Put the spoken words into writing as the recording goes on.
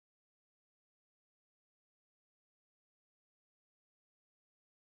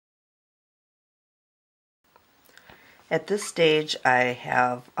At this stage I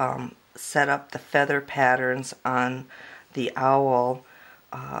have set up the feather patterns on the owl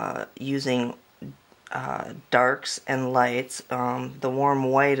using darks and lights. The warm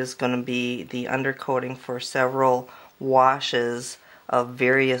white is going to be the undercoating for several washes of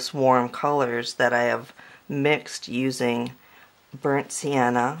various warm colors that I have mixed using burnt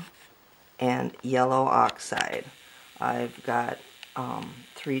sienna and yellow oxide. I've got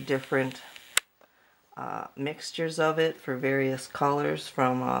 3 different mixtures of it for various colors,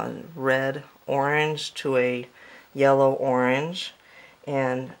 from a red orange to a yellow orange,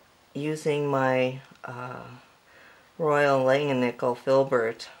 and using my Royal Langenickel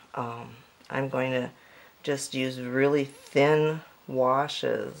filbert, I'm going to just use really thin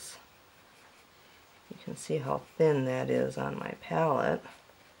washes. You can see how thin that is on my palette,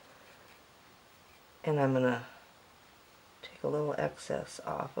 and I'm going to take a little excess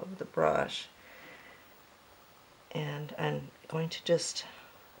off of the brush, and I'm going to just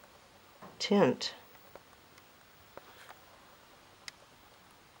tint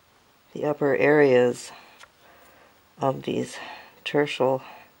the upper areas of these tertial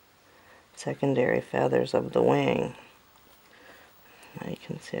secondary feathers of the wing. Now you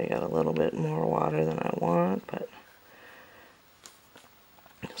can see I got a little bit more water than I want, but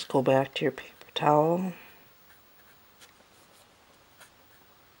just go back to your paper towel.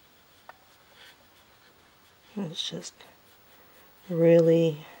 It's just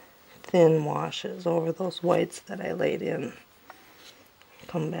really thin washes over those whites that I laid in.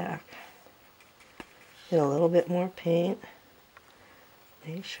 Come back, get a little bit more paint,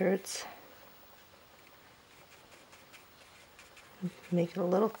 make sure it's, make it a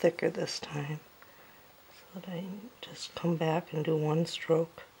little thicker this time, so that I just come back and do one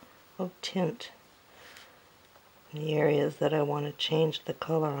stroke of tint in the areas that I want to change the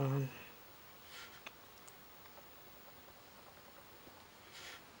color on.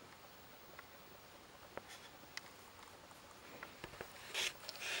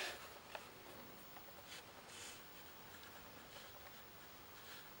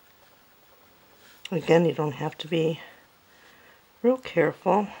 Again, you don't have to be real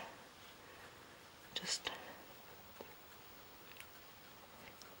careful. Just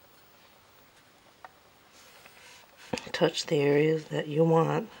touch the areas that you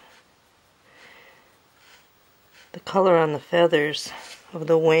want. The color on the feathers of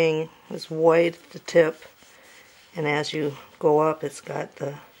the wing is white at the tip, and as you go up it's got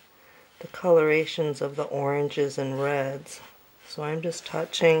the colorations of the oranges and reds. So I'm just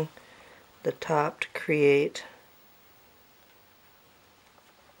touching the top to create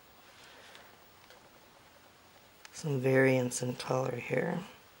some variance in color here.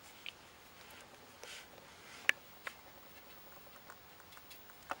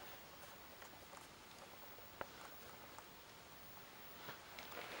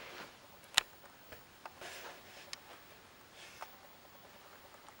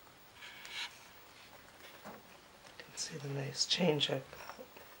 You can see the nice change I've got.